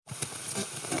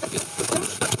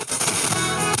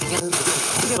Welcome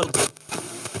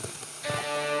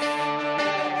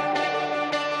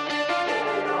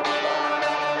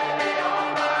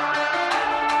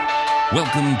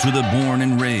to the Born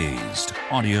and Raised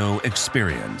audio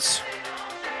experience,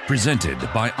 presented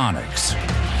by Onyx.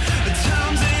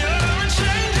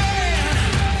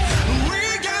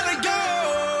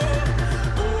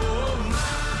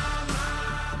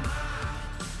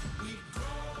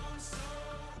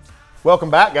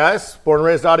 Welcome back, guys. Born and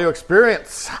Raised audio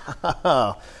experience.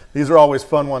 These are always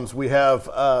fun ones. We have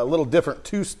a little different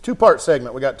two-part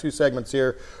segment. We got two segments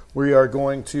here. We are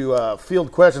going to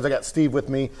field questions. I got Steve with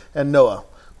me and Noah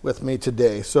with me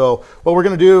today. So what we're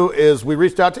going to do is we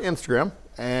reached out to Instagram,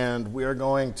 and we are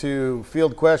going to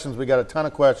field questions. We got a ton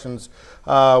of questions.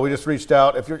 We just reached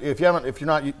out. If you're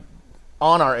not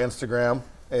on our Instagram,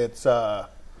 it's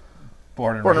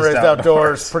Born and Raised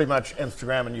Outdoors, pretty much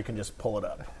Instagram, and you can just pull it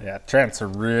up. Yeah, Trent's a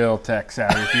real tech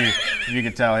savvy. If you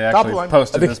could tell, he actually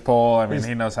posted this poll. I mean,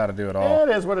 he knows how to do it all. Yeah,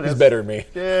 it is what it is. He's better than me.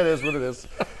 Yeah, it is what it is.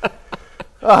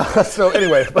 So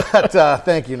anyway, but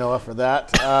thank you, Noah, for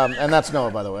that. And that's Noah,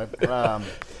 by the way.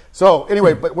 So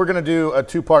anyway, but we're going to do a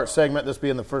two-part segment, this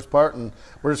being the first part, and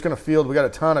we're just going to field. We got a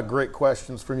ton of great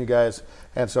questions from you guys,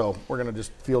 and so we're going to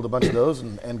just field a bunch of those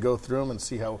and go through them and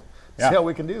see how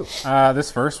we can do.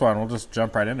 This first one, we'll just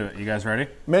jump right into it. You guys ready?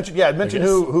 Mention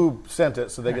who sent it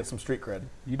so they get some street cred.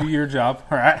 You do your job,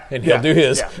 all right? And he'll do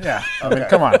his. Yeah. I mean,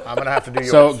 come on. I'm going to have to do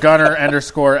yours. So Gunner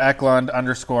 _Eklund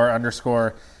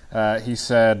 __, he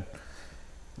said,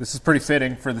 this is pretty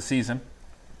fitting for the season.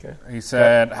 Okay. He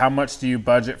said, how much do you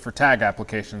budget for tag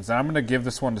applications? And I'm going to give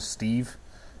this one to Steve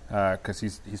because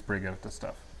he's pretty good at this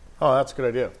stuff. Oh, that's a good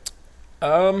idea.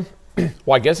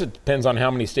 Well, I guess it depends on how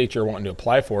many states you're wanting to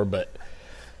apply for, but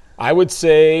I would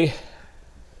say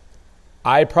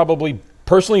I probably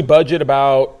personally budget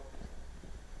about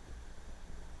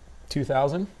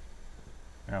 $2,000,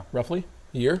 roughly,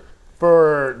 a year.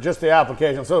 For just the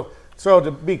application. So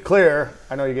to be clear,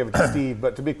 I know you gave it to Steve,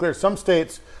 but to be clear, some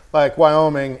states like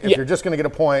Wyoming, if you're just going to get a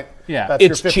point, that's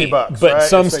it's your $50. Cheap, but right?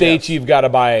 some states you've got to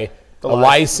buy a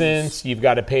license. you've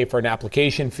got to pay for an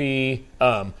application fee.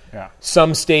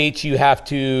 Some states you have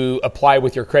to apply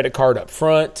with your credit card up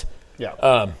front.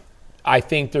 I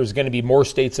think there's going to be more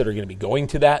states that are going to be going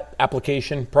to that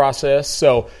application process.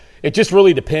 So it just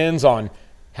really depends on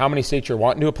how many states you're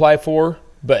wanting to apply for.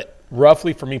 But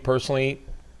roughly for me personally,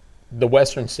 the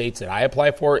western states that I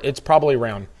apply for, it's probably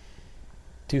around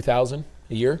 $2,000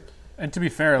 a year. And to be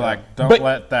fair, don't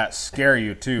let that scare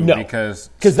you too, because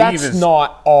that's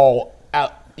not all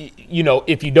out. You know,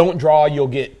 if you don't draw, you'll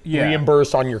get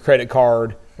reimbursed on your credit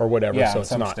card or whatever. Yeah, so it's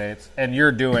some not states, and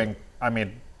you're doing, I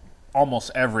mean, almost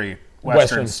every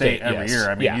Western state every year.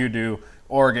 I mean, you do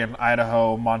Oregon,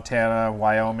 Idaho, Montana,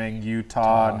 Wyoming,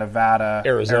 Utah, Nevada,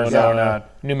 Arizona,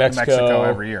 New Mexico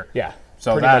every year. Yeah,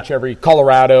 so pretty much every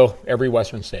Colorado, every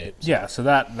Western state. Yeah, so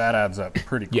that adds up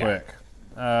pretty quick.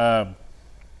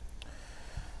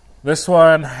 This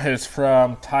one is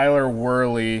from Tyler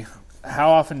Worley.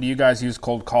 How often do you guys use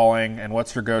cold calling, and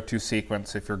what's your go-to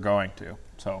sequence if you're going to?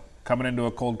 So coming into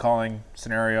a cold calling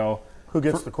scenario. Who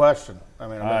gets the question? I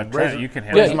mean, Trent, you can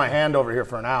handle raising my hand over here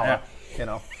for an hour. Yeah. You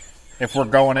know, if we're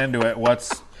going into it,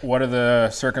 what are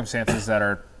the circumstances that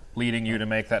are leading you to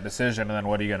make that decision, and then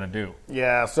what are you going to do?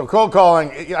 Yeah, so cold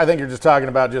calling, I think you're just talking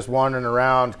about just wandering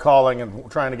around, calling and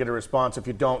trying to get a response. If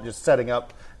you don't, just setting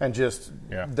up and just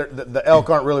the elk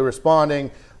aren't really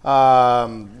responding,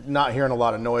 not hearing a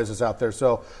lot of noises out there.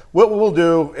 So what we'll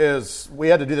do is, we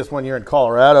had to do this one year in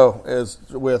Colorado, is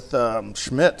with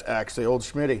Schmidt, actually, old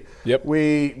Schmitty. Yep.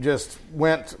 We just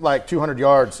went like 200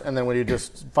 yards, and then we'd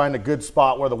just find a good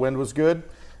spot where the wind was good.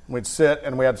 We'd sit,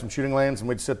 and we had some shooting lanes, and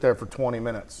we'd sit there for 20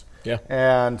 minutes. Yeah.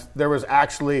 And there was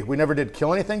actually, we never did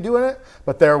kill anything doing it,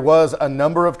 but there was a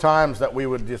number of times that we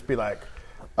would just be like,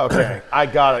 okay,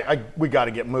 we got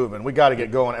to get moving. We got to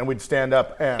get going. And we'd stand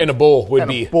up, and a bull would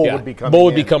be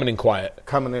coming in quiet.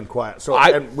 Coming in quiet. So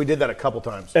and we did that a couple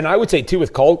times. And I would say, too,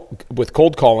 with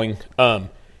cold calling,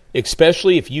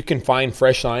 especially if you can find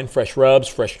fresh sign, fresh rubs,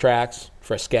 fresh tracks,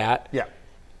 fresh scat. Yeah.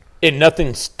 And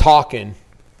nothing's talking.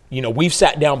 You know, we've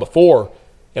sat down before,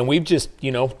 and we've just,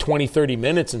 20, 30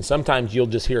 minutes, and sometimes you'll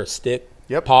just hear a stick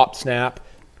pop, snap.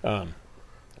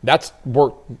 That's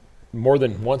worked more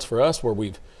than once for us where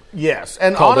we've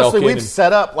and honestly, we've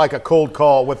set up like a cold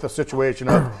call with the situation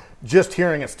of just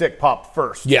hearing a stick pop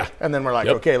first. Yeah. And then we're like,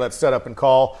 okay, let's set up and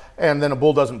call. And then a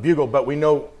bull doesn't bugle, but we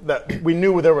knew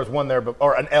there was one there,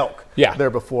 or an elk there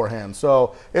beforehand.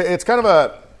 So it's kind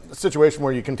of a situation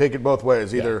where you can take it both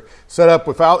ways. Either set up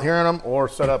without hearing them or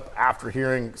set up after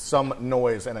hearing some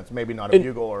noise, and it's maybe not a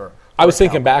bugle or I was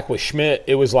thinking back with Schmidt,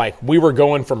 it was like we were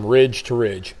going from ridge to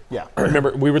ridge. Yeah.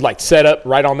 Remember, we would like set up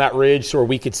right on that ridge so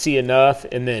we could see enough,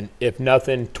 and then if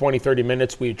nothing, 20, 30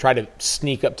 minutes, we would try to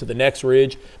sneak up to the next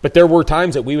ridge. But there were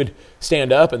times that we would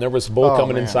stand up and there was a bull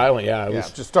coming in silent. Yeah, it was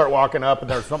just start walking up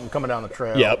and there's something coming down the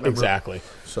trail. Yep, exactly.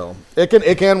 So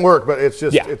it can work, but it's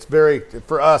just it's very,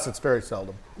 for us, it's very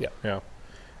seldom. Yeah.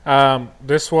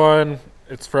 This one,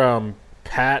 it's from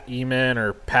Pat Eman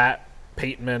or Pat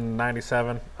Pateman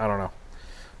 97. I don't know.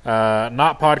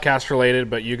 Not podcast related,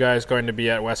 but you guys going to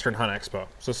be at Western Hunt Expo.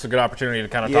 So this is a good opportunity to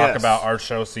kind of talk about our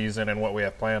show season and what we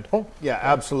have planned. Oh, yeah,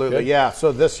 absolutely. Good. Yeah,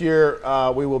 so this year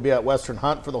we will be at Western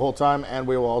Hunt for the whole time, and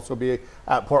we will also be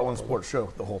at Portland Sports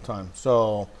Show the whole time.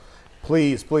 So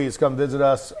please come visit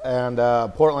us. And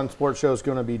Portland Sports Show is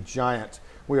going to be giant.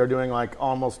 We are doing like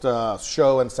almost a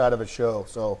show inside of a show.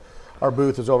 So our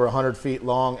booth is over 100 feet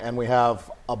long, and we have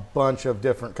a bunch of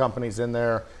different companies in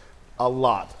there. A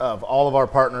lot of all of our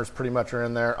partners pretty much are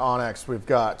in there. Onyx, we've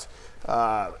got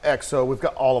EXO, we've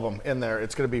got all of them in there.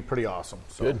 It's going to be pretty awesome.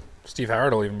 So. Good. Steve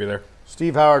Howard will even be there.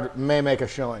 Steve Howard may make a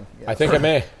showing. Yes. I think I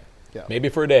may. Yeah. Maybe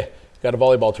for a day. Got a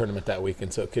volleyball tournament that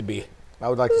weekend, so it could be. I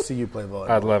would like to see you play volleyball.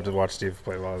 I'd love to watch Steve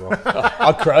play volleyball.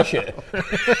 I'll crush it.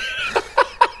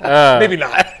 Maybe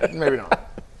not. Maybe not.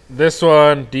 This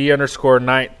one,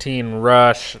 D_19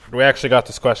 Rush. We actually got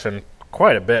this question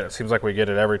quite a bit. It seems like we get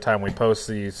it every time we post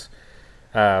these.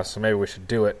 So maybe we should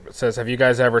do it. It says, have you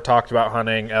guys ever talked about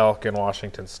hunting elk in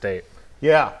Washington State?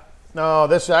 Yeah. No,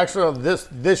 this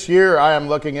year I am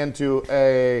looking into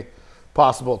a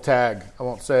possible tag. I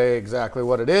won't say exactly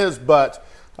what it is, but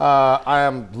I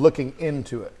am looking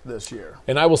into it this year.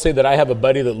 And I will say that I have a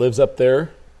buddy that lives up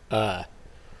there that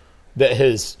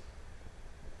has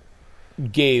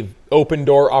gave open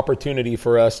door opportunity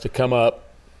for us to come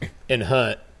up and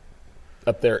hunt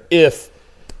up there if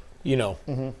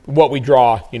what we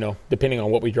draw, depending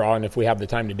on what we draw and if we have the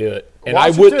time to do it. And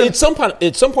Washington, I would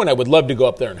at some point I would love to go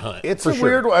up there and hunt. It's a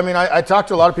weird one. I mean, I talked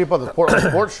to a lot of people at the Portland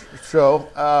Sports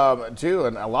Show too,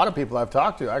 and a lot of people I've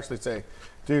talked to actually say,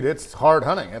 dude, it's hard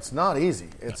hunting. It's not easy.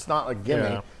 It's not a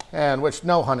gimme, and which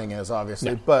no hunting is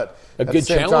obviously, but a good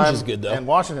challenge is good though. And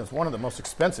Washington's one of the most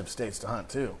expensive states to hunt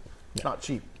too. It's not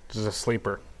cheap. This is a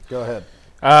sleeper. Go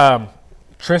ahead.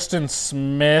 Tristan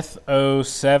Smith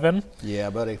 07. Yeah,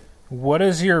 buddy. What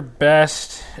is your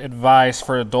best advice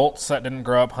for adults that didn't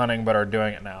grow up hunting but are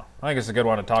doing it now? I think it's a good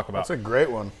one to talk about. That's a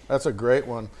great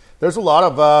one. There's a lot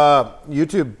of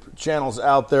YouTube channels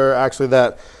out there actually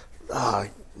that,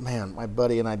 my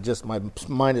buddy and I my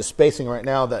mind is spacing right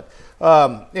now that,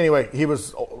 anyway, he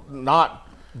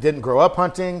didn't grow up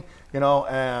hunting,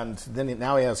 and then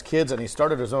now he has kids and he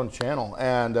started his own channel.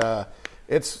 And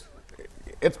it's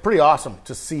pretty awesome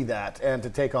to see that and to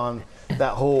take on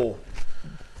that whole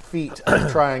feat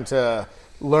of trying to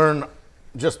learn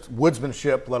just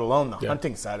woodsmanship, let alone the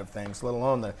hunting side of things, let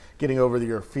alone the getting over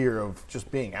your fear of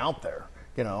just being out there.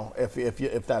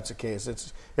 If that's the case,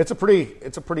 it's a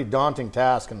pretty daunting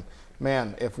task. And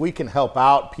man, if we can help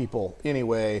out people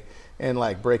anyway and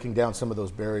like breaking down some of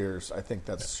those barriers, I think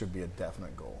that should be a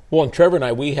definite goal. Well, and Trevor and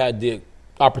I, we had the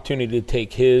opportunity to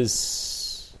take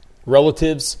his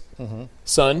relatives'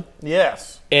 son.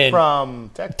 Yes. And from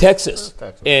Texas.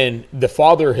 And the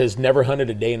father has never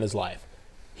hunted a day in his life.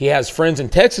 He has friends in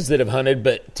Texas that have hunted,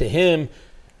 but to him,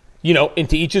 and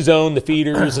to each his own, the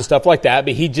feeders and stuff like that,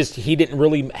 but he didn't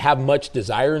really have much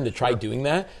desire to try doing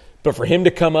that. But for him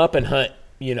to come up and hunt,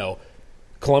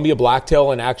 Columbia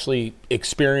blacktail and actually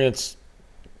experience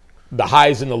the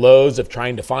highs and the lows of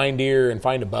trying to find deer and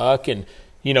find a buck, and,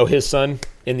 his son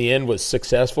in the end was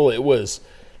successful. It was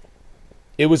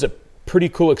a pretty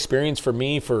cool experience for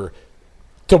me to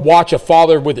watch a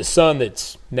father with a son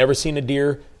that's never seen a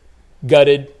deer,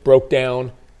 gutted, broke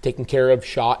down, taken care of,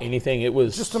 shot, anything. It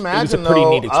was just imagine it was a pretty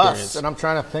neat experience. Us, and I'm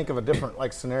trying to think of a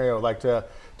different scenario,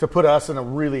 to put us in a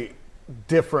really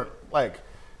different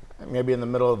maybe in the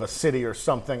middle of a city or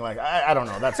something. I don't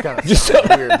know. That's kind of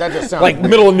weird. That just sounds weird.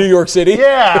 Middle of New York City.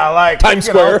 Yeah, Times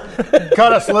Square.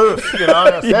 Cut us loose.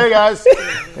 Hey guys,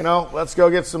 let's go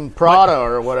get some Prada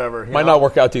or whatever. Might not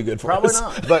work out too good for us.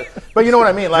 Probably not. But you know what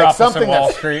I mean. Drop something us in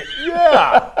Wall Street.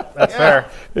 Yeah, that's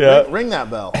fair. Yeah, ring that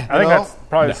bell. I think that's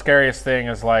probably the scariest thing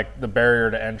is the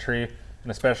barrier to entry,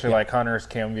 and especially hunters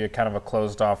can be kind of a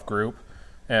closed off group.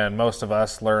 And most of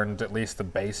us learned at least the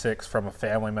basics from a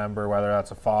family member, whether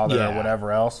that's a father or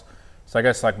whatever else. So I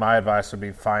guess like my advice would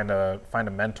be find a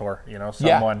mentor,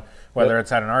 someone, whether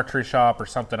it's at an archery shop or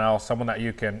something else, someone that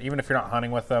you can, even if you're not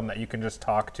hunting with them, that you can just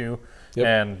talk to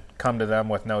and come to them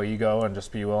with no ego and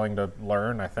just be willing to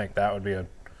learn. I think that would be a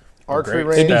archery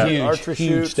great range, step. archery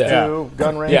shoots, too,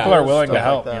 gun range. People are willing to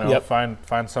help. Like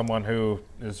Find someone who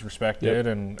is respected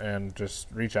and just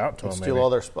reach out to them. Steal all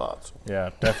their spots. Yeah,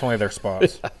 definitely their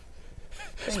spots.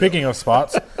 Speaking of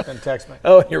spots, and text me.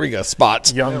 Oh, here we go.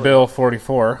 Spots. Young Bill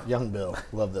 44. Young Bill,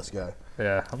 love this guy.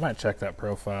 Yeah, I might check that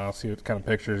profile, see what kind of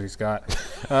pictures he's got.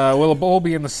 Will a bull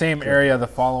be in the same area the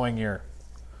following year?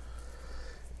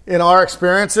 In our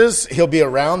experiences, he'll be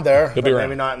around there. He'll be around.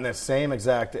 Maybe not in the same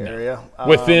exact area.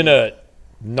 Within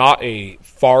not a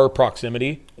far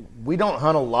proximity. We don't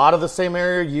hunt a lot of the same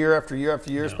area year after year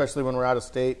after year, especially when we're out of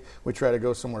state. We try to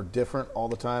go somewhere different all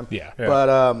the time. Yeah.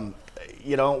 But,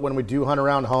 when we do hunt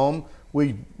around home,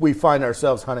 we find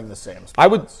ourselves hunting the same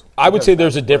spots. I would say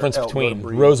there's a difference between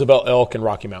Roosevelt elk and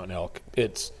Rocky Mountain elk.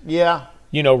 It's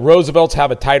Roosevelts have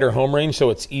a tighter home range,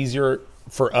 so it's easier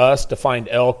for us to find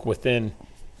elk within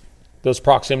those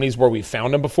proximities where we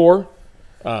found them before.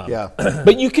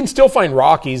 But you can still find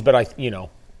Rockies, but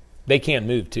they can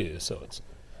move too. So it's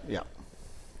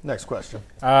Next question.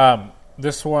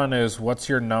 This one is, what's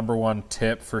your number one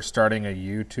tip for starting a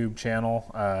YouTube channel?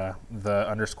 The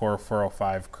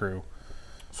 _405 crew.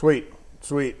 Sweet.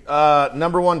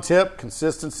 Number one tip,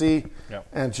 consistency. Yep.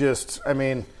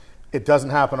 And it doesn't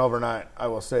happen overnight. I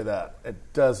will say that. It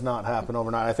does not happen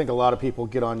overnight. I think a lot of people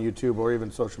get on YouTube or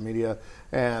even social media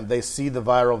and they see the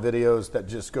viral videos that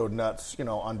just go nuts,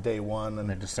 on day one. And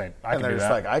they just say, I can do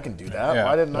that. Yeah.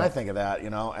 Why didn't I think of that,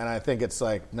 And I think it's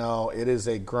like, no, it is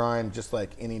a grind just like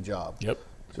any job. Yep.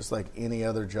 Just like any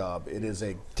other job.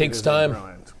 Takes time.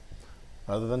 Grind.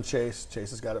 Other than Chase. Chase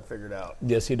has got it figured out.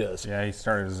 Yes, he does. Yeah, he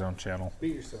started his own channel.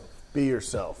 Be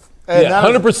yourself. And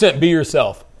 100% be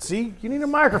yourself. See, you need a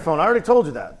microphone. I already told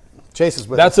you that. Chase is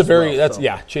with that's us.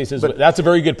 Chase is. That's a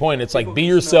very good point. It's like be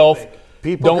yourself.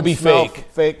 Don't be fake.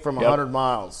 Fake from 100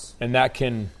 miles, and that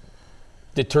can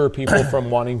deter people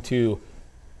from wanting to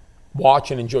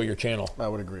watch and enjoy your channel. I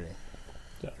would agree.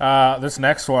 This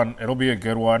next one, it'll be a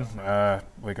good one.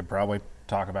 We could probably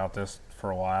talk about this for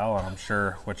a while, and I'm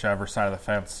sure whichever side of the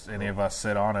fence any of us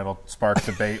sit on, it'll spark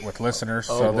debate with listeners.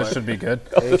 This should be good.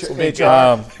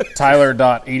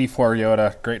 Tyler.84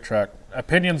 Yoda, great truck.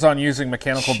 Opinions on using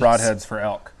mechanical broadheads for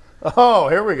elk. Oh,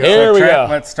 here we go. Here we go.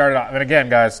 Let's start it off. And again,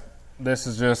 guys, this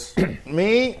is just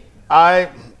me. I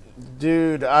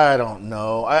don't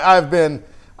know. I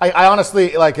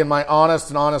honestly, like, in my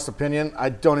honest opinion, I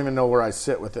don't even know where I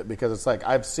sit with it, because it's like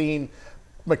I've seen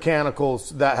mechanicals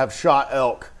that have shot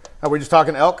elk. Are we just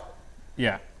talking elk?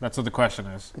 Yeah, that's what the question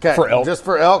is. Okay, for elk? Just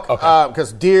for elk. Okay.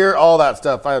 Because deer, all that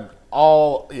stuff. I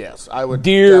would.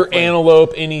 Deer,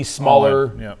 antelope, any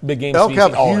smaller big game elk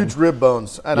species. have huge rib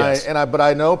bones, and Yes. but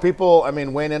I know people.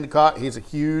 Wayne Endicott, he's a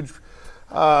huge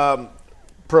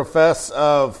profess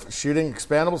of shooting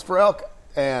expandables for elk,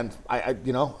 and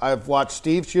I've watched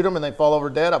Steve shoot them and they fall over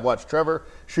dead. I've watched Trevor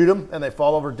shoot them and they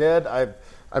fall over dead. I've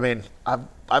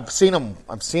seen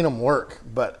them work,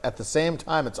 but at the same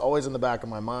time, it's always in the back of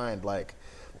my mind, like,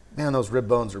 man, those rib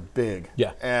bones are big.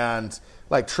 Yeah. And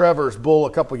like Trevor's bull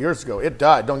a couple years ago, it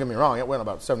died. Don't get me wrong, it went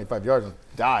about 75 yards and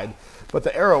died, but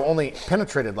the arrow only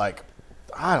penetrated it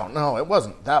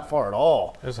wasn't that far at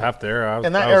all. It was half the arrow.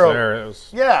 And that arrow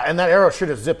should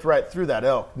have zipped right through that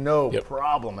elk, no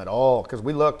problem at all. Because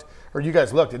we looked, or you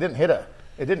guys looked, it didn't hit a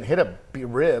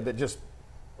rib. It just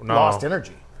lost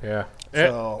energy. Yeah.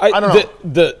 So I don't know.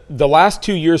 The last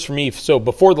 2 years for me. So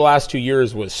before the last 2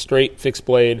 years was straight fixed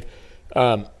blade.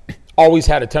 Always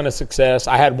had a ton of success.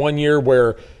 I had 1 year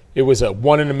where it was a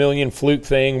 1 in a million fluke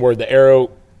thing where the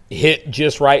arrow hit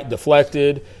just right,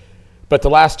 deflected. But the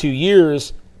last 2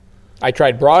 years, I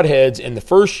tried broadheads. In the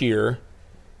first year,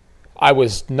 I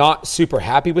was not super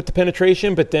happy with the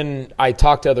penetration, but then I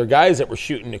talked to other guys that were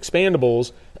shooting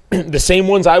expandables, the same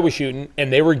ones I was shooting, and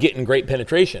they were getting great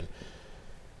penetration.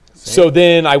 So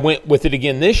then I went with it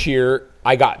again this year.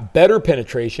 I got better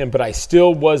penetration, but I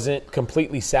still wasn't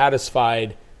completely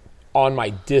satisfied on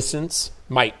my distance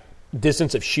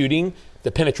of shooting,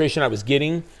 the penetration I was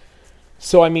getting.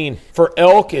 So, for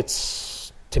elk,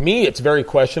 to me, it's very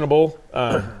questionable.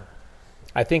 I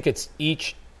think it's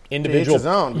each individual. To each his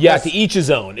own. Yeah, to each his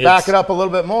own. Back it up a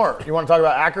little bit more. You want to talk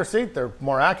about accuracy? They're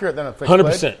more accurate than a fixed blade?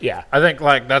 100%, yeah. I think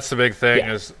that's the big thing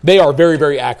is they are very,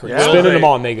 very accurate. Yeah. Spinning them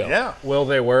on, they go. Yeah. will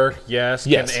they work? Yes.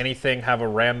 Yes. Can anything have a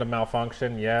random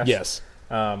malfunction? Yes. Yes.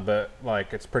 But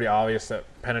it's pretty obvious that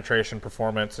penetration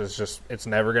performance is it's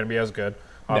never going to be as good.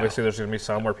 Obviously, there's going to be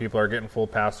some where people are getting full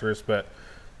pass-throughs, but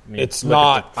It's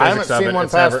not. I haven't seen one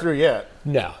pass through yet.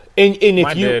 No, and if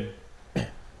mine you did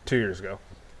 2 years ago.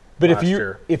 But if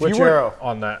you Which were arrow?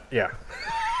 On that, yeah.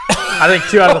 I think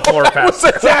 2 out of the 4 passed.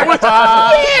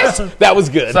 yes, that was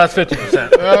good. So that's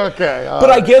 50%. Okay, but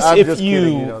I guess I'm if just you,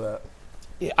 kidding, you know that.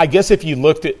 I guess if you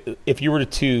looked at, if you were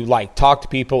to like talk to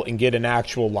people and get an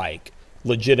actual like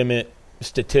legitimate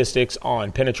statistics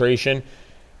on penetration,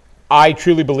 I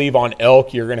truly believe on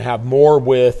elk you're going to have more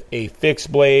with a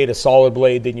fixed blade, a solid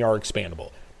blade than you are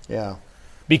expandable. Yeah.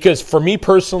 Because for me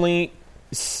personally,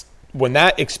 when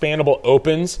that expandable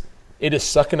opens, it is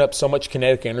sucking up so much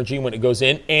kinetic energy when it goes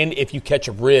in. And if you catch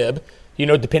a rib,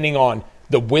 depending on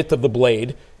the width of the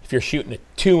blade, if you're shooting a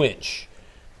 2-inch,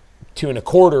 2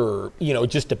 1/4, it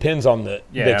just depends on the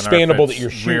expandable that you're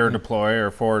shooting. Rear deploy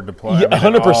or forward deploy. Yeah,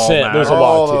 100%. There's a lot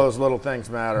all to those little things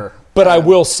matter. But I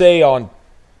will say on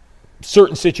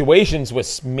certain situations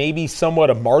with maybe somewhat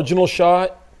a marginal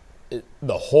shot,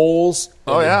 the holes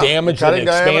and the damage that an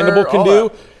expandable can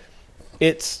do.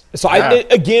 It's so.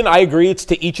 I agree. It's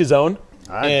to each his own,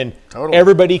 and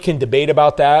everybody can debate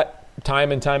about that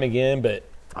time and time again. But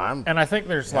I think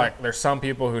there's some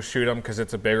people who shoot them because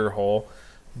it's a bigger hole,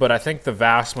 but I think the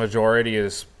vast majority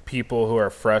is people who are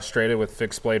frustrated with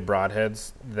fixed blade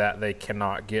broadheads that they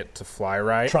cannot get to fly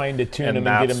right, trying to tune them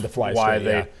and get them to fly straight. Why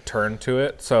they turn to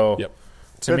it. So. Yep.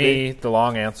 To me, the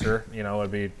long answer,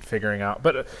 would be figuring out.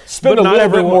 But spend a little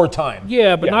bit more time.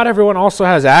 Yeah, but not everyone also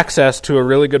has access to a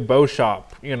really good bow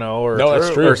shop, or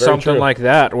that's true. Or something like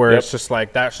that, where it's just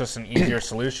like that's just an easier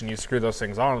solution. You screw those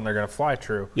things on, and they're going to fly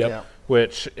true. Yep.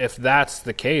 Which, if that's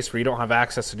the case, where you don't have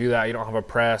access to do that, you don't have a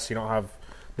press, you don't have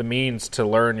the means to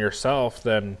learn yourself,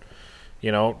 then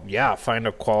find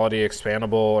a quality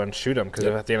expandable and shoot them. Because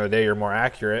if at the end of the day you're more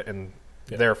accurate and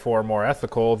therefore more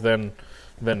ethical, then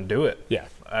do it. Yeah.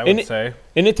 I would say.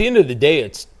 And at the end of the day,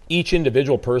 it's each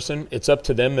individual person. It's up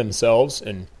to them themselves.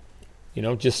 And,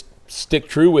 just stick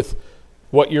true with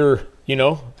what you're,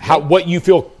 what you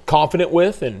feel confident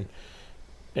with and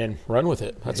run with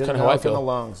it. That's kind of how I feel. In the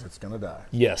lungs, it's going to die.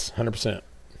 Yes, 100%.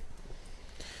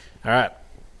 All right.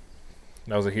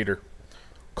 That was a heater.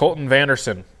 Colton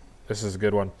Vanderson. This is a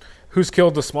good one. Who's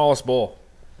killed the smallest bull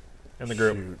in the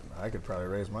group? Shoot, I could probably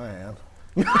raise my hand.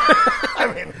 I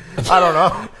mean, I don't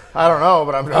know,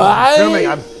 but I'm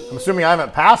assuming I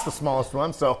haven't passed the smallest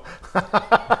one, so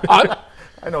I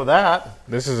know that.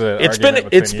 This is an argument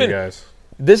between you guys.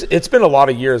 It's been a lot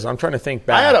of years. I'm trying to think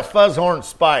back. I had a fuzzhorn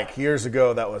spike years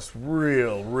ago that was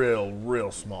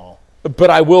real small. But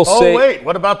I will say... Oh, wait,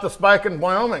 what about the spike in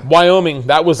Wyoming? Wyoming,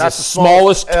 that's the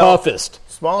smallest, toughest.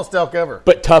 Smallest elk ever.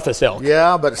 But toughest elk.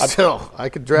 Yeah, but still, I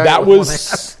could drag that it with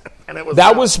was, one hand, and it was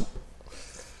that out. was... Yeah.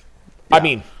 I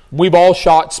mean, we've all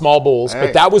shot small bulls,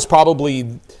 but that was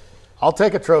probably... I'll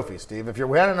take a trophy, Steve. If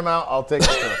you're handing them out, I'll take the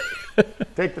trophy.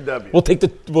 Take the W. We'll take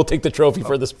the trophy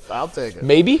for this. I'll take it.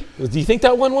 Maybe? Do you think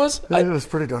that one was? It was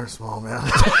pretty darn small, man.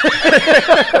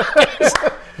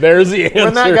 There's the answer.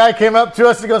 When that guy came up to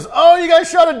us, he goes, "Oh, you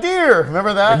guys shot a deer."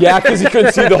 Remember that? Yeah, because he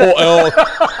couldn't see the whole elk.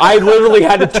 I literally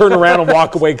had to turn around and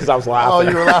walk away because I was laughing.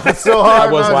 Oh, you were laughing so hard.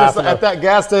 I was laughing. At that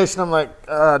gas station, I'm like,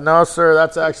 "No, sir,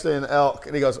 that's actually an elk."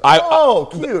 And he goes,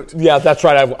 cute. Yeah, that's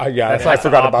right. I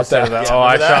forgot about that. Yeah,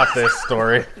 I shot this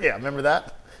story. Yeah, remember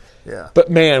that? Yeah.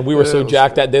 But man, we were so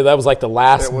jacked that day. That was like the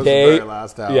last day. The very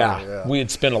last hour. Yeah, we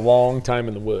had spent a long time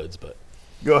in the woods. But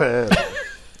go ahead.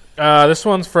 This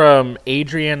one's from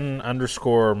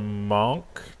Adrian_Monk,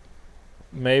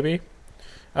 maybe.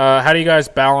 How do you guys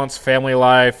balance family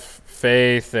life,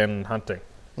 faith, and hunting?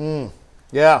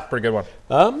 Yeah, pretty good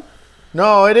one.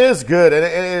 No, it is good, and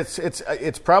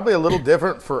it's probably a little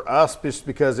different for us just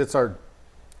because it's our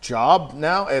job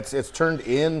now. It's turned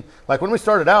in, like when we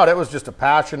started out, it was just a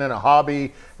passion and a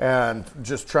hobby, and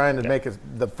just trying to make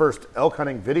the first elk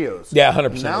hunting videos. Yeah,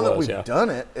 100%. Now that we've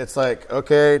done it, it's like,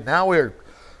 okay, now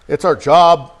it's our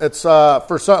job. It's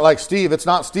for some, like Steve. It's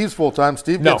not Steve's full time.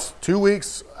 Steve gets 2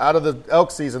 weeks out of the elk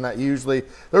season. That usually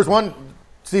there's one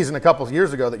season a couple of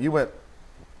years ago that you went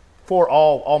for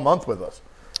all month with us.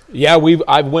 Yeah,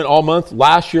 I went all month.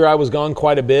 Last year I was gone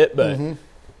quite a bit, but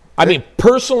I mean,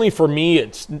 personally for me,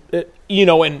 it's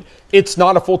and it's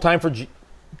not a full time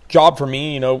job for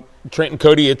me. Trent and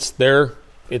Cody, it's their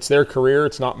career.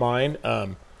 It's not mine.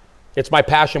 It's my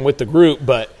passion with the group,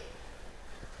 but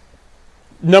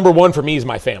number one for me is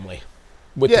my family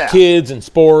with the kids and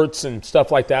sports and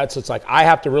stuff like that. So it's like I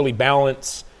have to really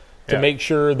balance to make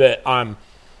sure that I'm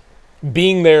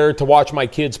being there to watch my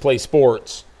kids play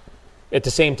sports, at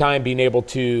the same time being able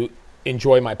to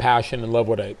enjoy my passion and love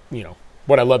what I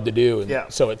love to do.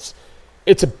 And so it's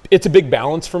a big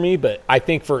balance for me, but I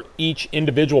think for each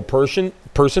individual person,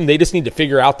 they just need to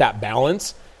figure out that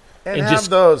balance And have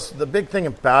those, the big thing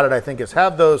about it, I think, is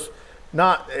have those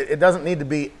it doesn't need to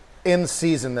be in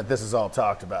season that this is all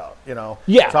talked about,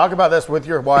 Yeah. Talk about this with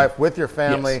your wife, with your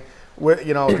family, with,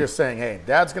 just saying, hey,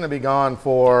 Dad's going to be gone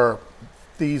for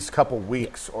these couple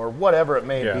weeks or whatever it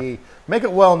may be. Make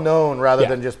it well known rather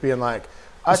than just being like,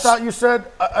 I thought you said,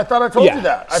 I thought I told you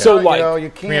that. You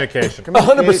can't. Communication.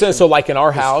 100%. So like in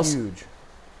our house, huge.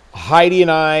 Heidi and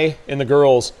I and the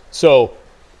girls, so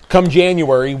come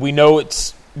January, we know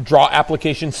it's draw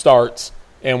application starts,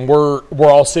 and we're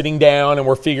all sitting down and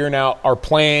we're figuring out our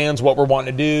plans, what we're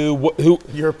wanting to do,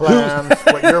 your plans,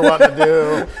 what you're wanting to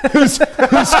do. who's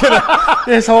gonna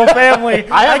this whole family.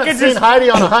 I haven't seen Heidi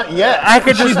on a hunt yet. I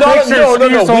could just picture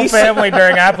Steve's whole family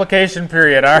during application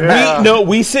period.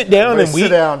 We sit down and sit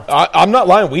down. I'm not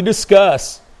lying. We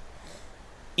discuss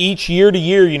each year to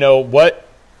year, what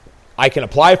I can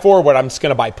apply for, what I'm just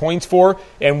going to buy points for,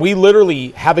 and we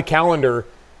literally have a calendar,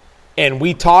 and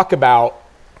we talk about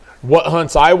what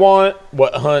hunts I want,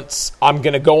 what hunts I'm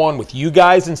going to go on with you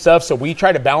guys and stuff. So we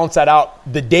try to balance that out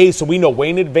the day so we know way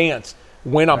in advance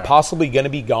when I'm possibly going to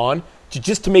be gone,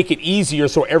 just to make it easier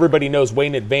so everybody knows way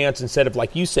in advance instead of,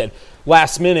 like you said,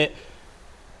 last minute,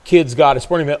 kids got a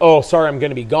sporting event, oh, sorry, I'm going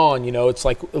to be gone. It's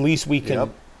like at least we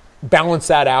can balance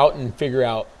that out and figure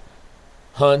out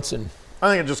hunts. And I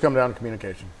think it just comes down to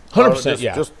communication.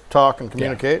 100%, Just talk and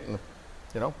communicate and,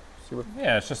 see what.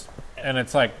 Yeah,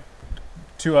 it's like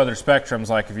two other spectrums.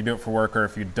 Like if you do it for work or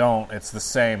if you don't, it's the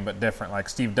same but different. Like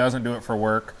Steve doesn't do it for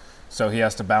work, so he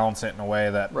has to balance it in a way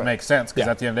that makes sense because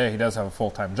at the end of the day, he does have a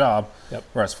full-time job. Yep.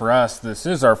 Whereas for us, this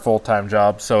is our full-time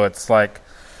job, so it's like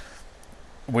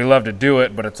we love to do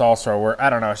it, but it's also our work.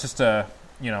 I don't know. It's just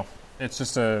it's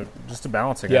just a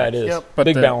balancing act. Yeah, it is. Yep. But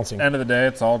big balancing. End of the day,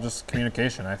 it's all just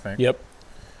communication, I think. Yep.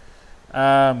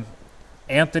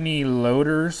 Anthony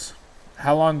Loaders,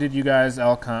 how long did you guys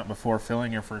elk hunt before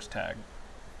filling your first tag?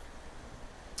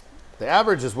 The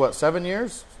average is what, 7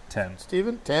 years? 10.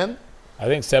 Steven? 10? I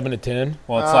think 7 to 10.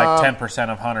 Well, it's like 10%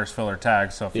 of hunters fill their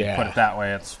tags, so if you put it that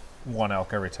way, it's one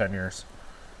elk every 10 years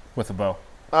with a bow.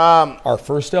 Our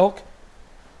first elk?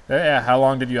 Yeah, how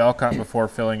long did you elk hunt before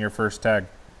filling your first tag?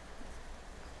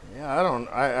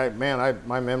 Yeah,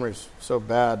 my memory's so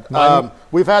bad.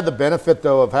 We've had the benefit,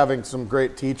 though, of having some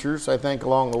great teachers, I think,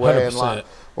 along the way. 100%. And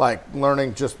like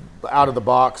learning just out of the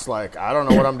box, like, I don't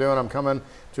know what I'm doing. I'm coming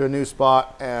to a new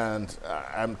spot, and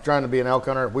I'm trying to be an elk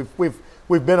hunter.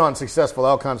 We've been on successful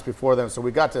elk hunts before then, so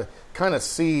we got to kind of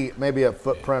see maybe a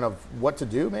footprint of what to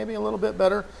do, maybe a little bit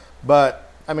better. But,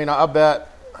 I'll bet,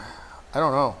 I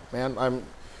don't know, man. I'm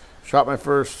shot my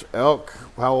first elk.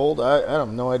 How old? I have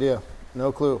no idea.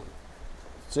 No clue.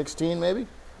 16 maybe?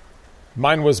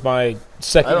 Mine was my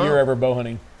second year ever bow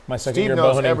hunting. My second year bow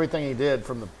hunting. Steve knows everything he did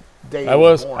from the day I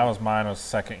was. born. That was mine. Was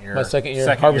second year. My second year.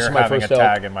 Second Harvested year my having first a elk.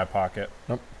 tag in my pocket.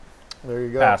 Nope. There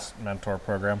you go. Past mentor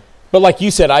program. But like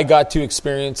you said, I got to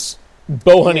experience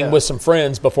bow hunting with some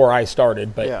friends before I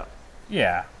started. But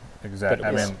yeah,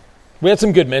 exactly. We had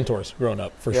some good mentors growing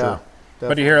up, for sure. Definitely.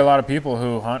 But you hear a lot of people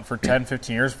who hunt for 10,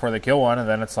 15 years before they kill one, and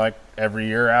then it's like every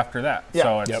year after that. Yeah.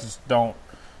 So it's just don't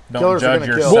judge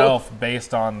yourself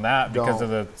based on that because of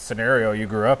the scenario you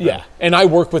grew up in. Yeah, and I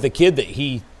work with a kid that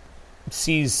he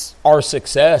sees our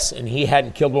success, and he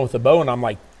hadn't killed one with a bow, and I'm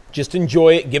like, just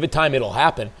enjoy it, give it time, it'll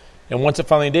happen. And once it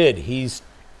finally did, he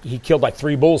killed like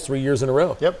 3 bulls 3 years in a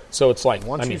row. Yep. So it's like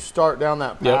once you start down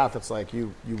that path, it's like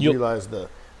you realize the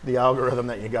algorithm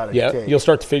that you got to take. You'll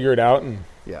start to figure it out. And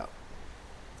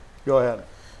go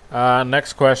ahead.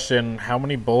 Next question: how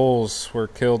many bulls were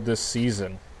killed this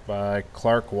season by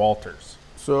Clark Walters?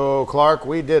 So Clark,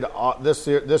 we did this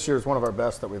year. This year is one of our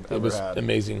best that we've ever had. It was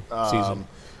amazing season.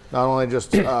 Not only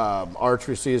just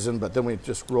archery season, but then we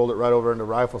just rolled it right over into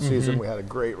rifle season. We had a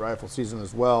great rifle season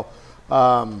as well.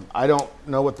 I don't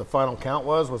know what the final count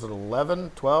was. Was it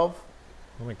 11, 12?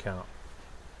 Let me count.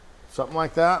 Something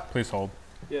like that. Please hold.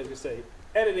 Yeah, I was going to say,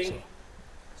 editing.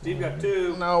 Steve got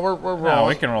 2. No, we're rolling. No,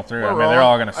 we can roll through. They're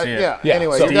all going to see it. Yeah.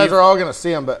 Anyway, you guys are all going to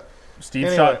see them, but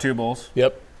Steve shot 2 bulls.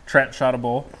 Yep. Trent shot a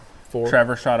bull. 4.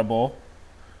 Trevor shot a bull.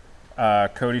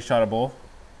 Cody shot a bull.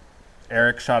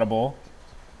 Eric shot a bull.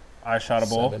 I shot a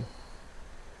bull. 7.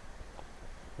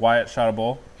 Wyatt shot a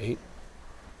bull. 8.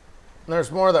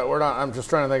 There's more that we're not. I'm just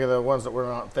trying to think of the ones that we're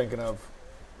not thinking of,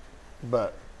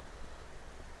 but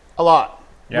a lot.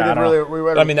 Yeah,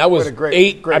 that was a great,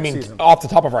 8. Great season. Off the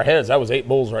top of our heads, that was 8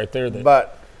 bulls right there.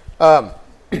 But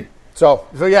so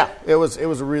yeah, it was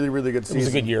a really, really good season. It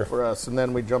was a good year for us, and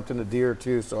then we jumped into deer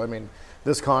too. So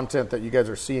this content that you guys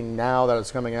are seeing now that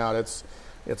it's coming out, it's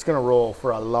going to roll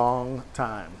for a long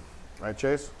time, right,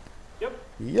 Chase? Yep.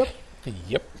 Yep.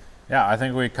 Yep. Yeah, I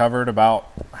think we covered about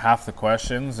half the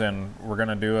questions, and we're going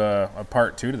to do a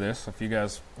part 2 to this if you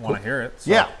guys want to hear it.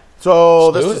 So. Yeah.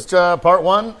 So this is part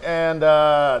 1, and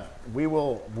we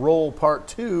will roll part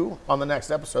 2 on the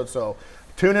next episode. So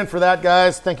tune in for that,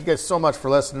 guys. Thank you guys so much for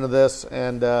listening to this,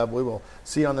 and we will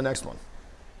see you on the next one.